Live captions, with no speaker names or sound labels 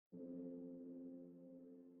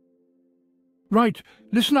Right,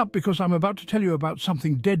 listen up because I'm about to tell you about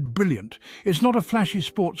something dead brilliant. It's not a flashy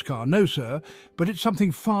sports car, no sir, but it's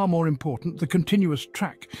something far more important, the continuous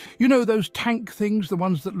track. You know those tank things, the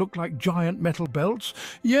ones that look like giant metal belts?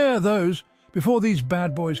 Yeah, those. Before these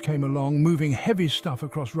bad boys came along, moving heavy stuff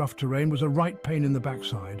across rough terrain was a right pain in the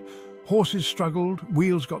backside. Horses struggled,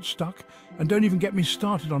 wheels got stuck, and don't even get me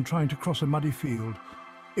started on trying to cross a muddy field.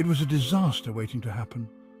 It was a disaster waiting to happen.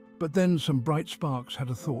 But then some bright sparks had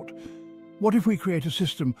a thought. What if we create a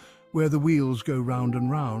system where the wheels go round and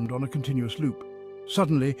round on a continuous loop?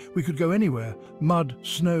 Suddenly, we could go anywhere. Mud,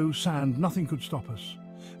 snow, sand, nothing could stop us.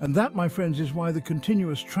 And that, my friends, is why the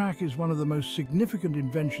continuous track is one of the most significant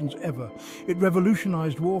inventions ever. It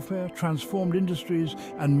revolutionized warfare, transformed industries,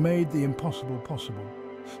 and made the impossible possible.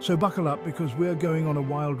 So buckle up because we're going on a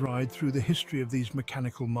wild ride through the history of these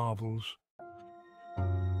mechanical marvels.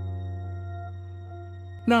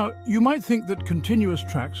 Now, you might think that continuous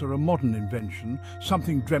tracks are a modern invention,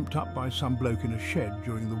 something dreamt up by some bloke in a shed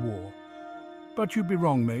during the war. But you'd be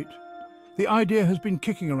wrong, mate. The idea has been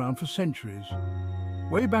kicking around for centuries.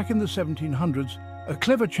 Way back in the 1700s, a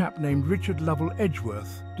clever chap named Richard Lovell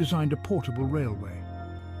Edgeworth designed a portable railway.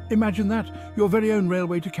 Imagine that, your very own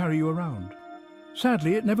railway to carry you around.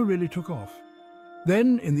 Sadly, it never really took off.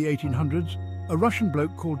 Then, in the 1800s, a Russian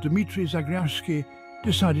bloke called Dmitry Zagryavsky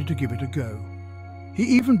decided to give it a go. He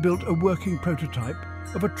even built a working prototype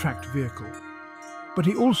of a tracked vehicle. But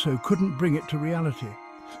he also couldn't bring it to reality.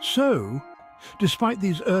 So, despite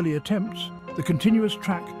these early attempts, the continuous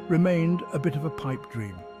track remained a bit of a pipe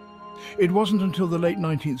dream. It wasn't until the late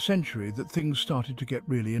 19th century that things started to get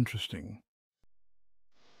really interesting.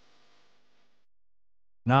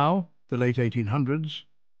 Now, the late 1800s,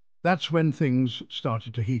 that's when things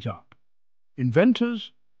started to heat up.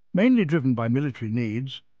 Inventors, mainly driven by military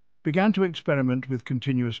needs, began to experiment with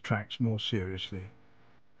continuous tracks more seriously.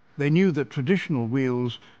 They knew that traditional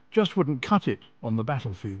wheels just wouldn't cut it on the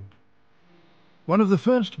battlefield. One of the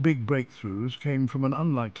first big breakthroughs came from an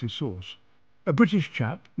unlikely source, a British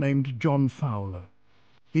chap named John Fowler.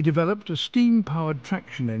 He developed a steam-powered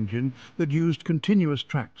traction engine that used continuous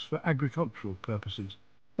tracks for agricultural purposes.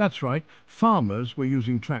 That's right, farmers were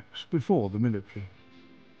using tracks before the military.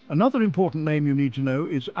 Another important name you need to know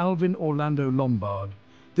is Alvin Orlando Lombard.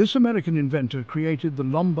 This American inventor created the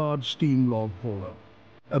Lombard steam log hauler,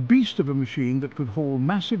 a beast of a machine that could haul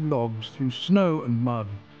massive logs through snow and mud.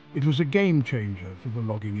 It was a game changer for the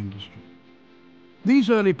logging industry. These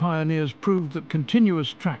early pioneers proved that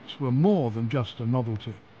continuous tracks were more than just a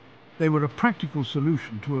novelty. They were a practical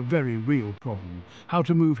solution to a very real problem, how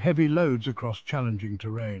to move heavy loads across challenging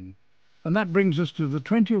terrain. And that brings us to the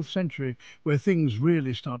 20th century, where things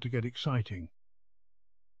really start to get exciting.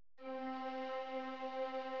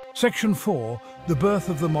 Section 4, the birth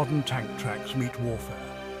of the modern tank tracks meet warfare.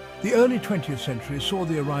 The early 20th century saw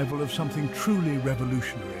the arrival of something truly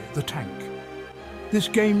revolutionary, the tank. This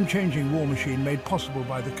game-changing war machine, made possible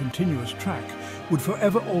by the continuous track, would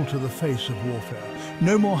forever alter the face of warfare.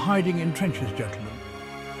 No more hiding in trenches, gentlemen.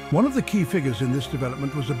 One of the key figures in this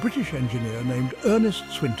development was a British engineer named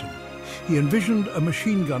Ernest Swinton. He envisioned a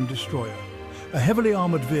machine gun destroyer, a heavily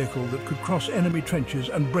armoured vehicle that could cross enemy trenches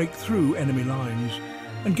and break through enemy lines.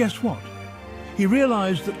 And guess what? He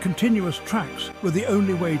realised that continuous tracks were the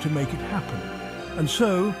only way to make it happen. And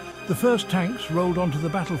so, the first tanks rolled onto the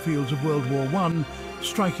battlefields of World War I,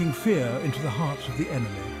 striking fear into the hearts of the enemy.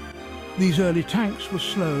 These early tanks were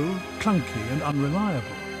slow, clunky and unreliable.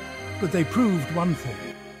 But they proved one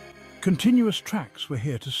thing. Continuous tracks were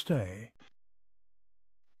here to stay.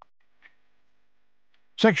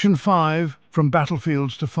 Section 5, From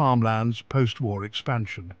Battlefields to Farmlands, Post-War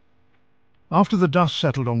Expansion. After the dust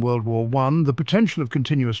settled on World War I, the potential of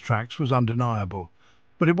continuous tracks was undeniable.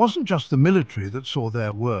 But it wasn't just the military that saw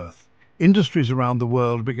their worth. Industries around the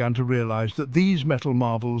world began to realize that these metal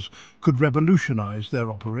marvels could revolutionize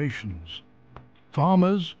their operations.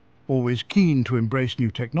 Farmers, always keen to embrace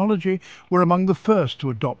new technology, were among the first to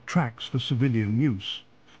adopt tracks for civilian use.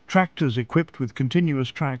 Tractors equipped with continuous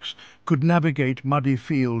tracks could navigate muddy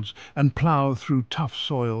fields and plough through tough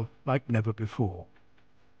soil like never before.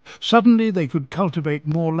 Suddenly they could cultivate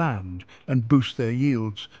more land and boost their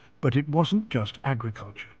yields, but it wasn't just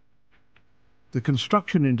agriculture. The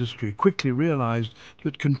construction industry quickly realized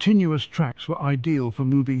that continuous tracks were ideal for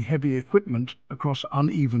moving heavy equipment across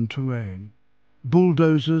uneven terrain.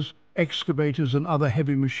 Bulldozers, excavators and other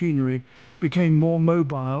heavy machinery became more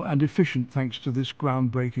mobile and efficient thanks to this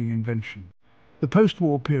groundbreaking invention. The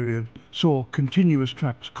post-war period saw continuous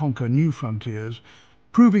tracks conquer new frontiers,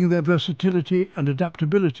 proving their versatility and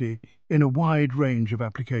adaptability in a wide range of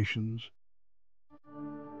applications.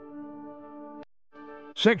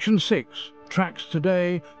 Section 6. Tracks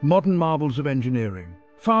today, modern marvels of engineering.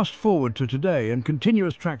 Fast forward to today and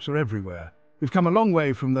continuous tracks are everywhere. We've come a long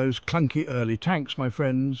way from those clunky early tanks, my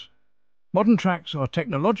friends. Modern tracks are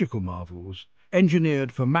technological marvels,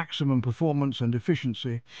 engineered for maximum performance and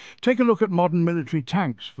efficiency. Take a look at modern military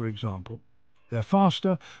tanks, for example. They're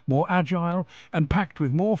faster, more agile, and packed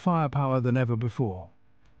with more firepower than ever before.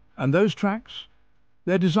 And those tracks?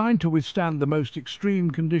 They're designed to withstand the most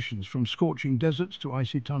extreme conditions, from scorching deserts to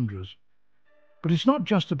icy tundras. But it's not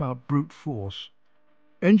just about brute force.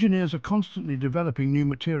 Engineers are constantly developing new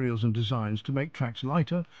materials and designs to make tracks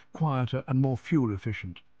lighter, quieter, and more fuel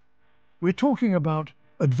efficient. We're talking about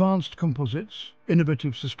advanced composites,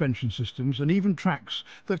 innovative suspension systems, and even tracks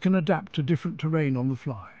that can adapt to different terrain on the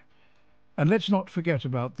fly. And let's not forget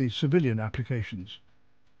about the civilian applications.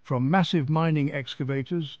 From massive mining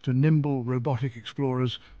excavators to nimble robotic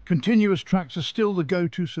explorers, continuous tracks are still the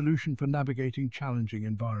go-to solution for navigating challenging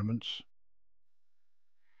environments.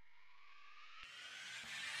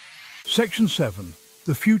 Section 7.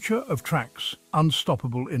 The future of tracks,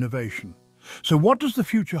 unstoppable innovation. So what does the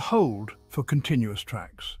future hold for continuous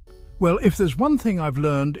tracks? Well, if there's one thing I've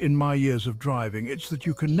learned in my years of driving, it's that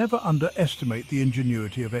you can never underestimate the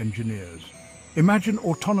ingenuity of engineers. Imagine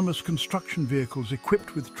autonomous construction vehicles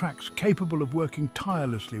equipped with tracks capable of working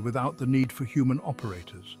tirelessly without the need for human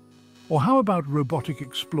operators. Or how about robotic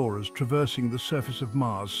explorers traversing the surface of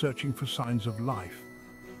Mars searching for signs of life?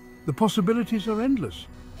 The possibilities are endless.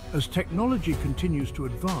 As technology continues to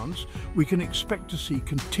advance, we can expect to see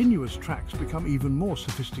continuous tracks become even more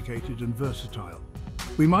sophisticated and versatile.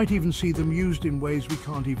 We might even see them used in ways we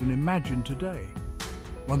can't even imagine today.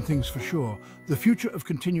 One thing's for sure, the future of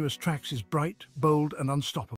continuous tracks is bright, bold, and unstoppable.